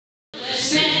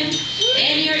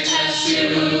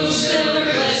two silver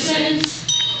glistens,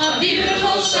 a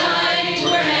beautiful sight.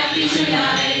 We're happy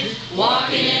tonight,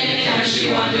 walking in a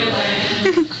country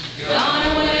wonderland. Gone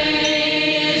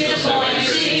away is the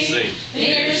buoyancy,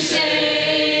 here to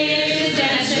stay is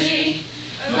destiny.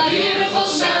 A beautiful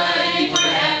sight, we're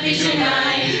happy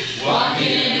tonight, walking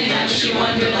in a country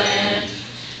wonderland.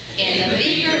 In the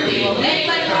beaker we will make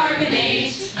like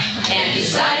carbonate, and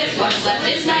decide if what's left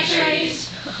is nitrate.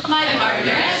 My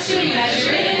partner asks do we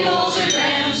measure it in moles or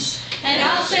grams, and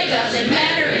I'll say doesn't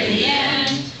matter in the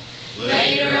end.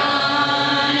 Later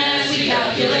on as we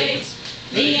calculate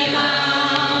the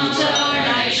amount of our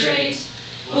nitrate,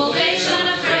 we'll face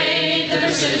unafraid the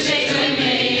precipitates we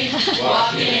made,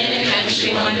 walking in a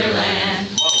country wonderland.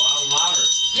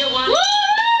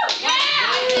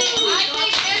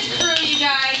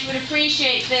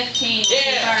 Appreciate 15, which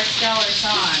is our stellar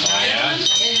song. Oh, yeah?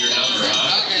 Your number,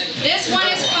 huh? This one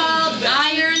is called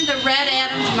Iron, the Red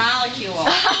Atom's Molecule.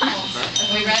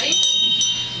 Are we ready?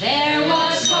 There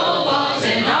was cobalt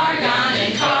and argon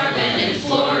and carbon and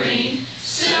fluorine,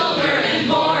 silver and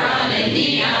boron and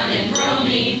neon and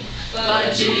bromine.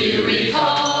 But do you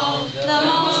recall the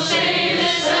most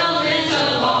famous element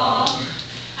of all?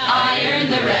 Iron,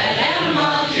 the red atom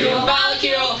molecule.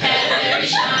 Had a very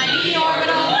shiny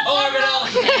orbital.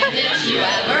 And if you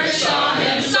ever saw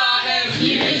him,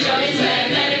 you'd enjoy his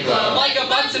magnetic glow. Like a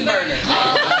Bunsen burner.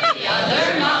 All of the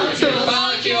other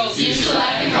molecules used to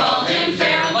laugh and call him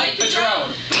Pharaoh. Like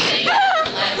Patron. They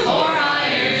left for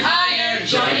iron.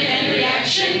 Join in and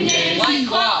reaction games. Like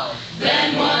Qual.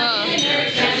 Then one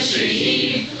inert chemistry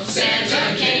eve,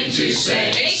 Santa came to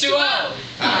say, H2O.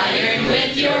 Iron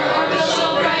with your orbital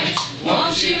so bright,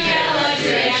 won't you catalyze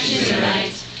reaction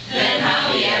tonight? Then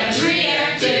how the atoms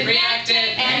reacted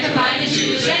and combined in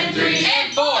twos and threes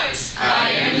And boys.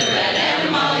 Iron, the red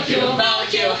atom molecule.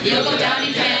 You'll go down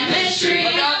in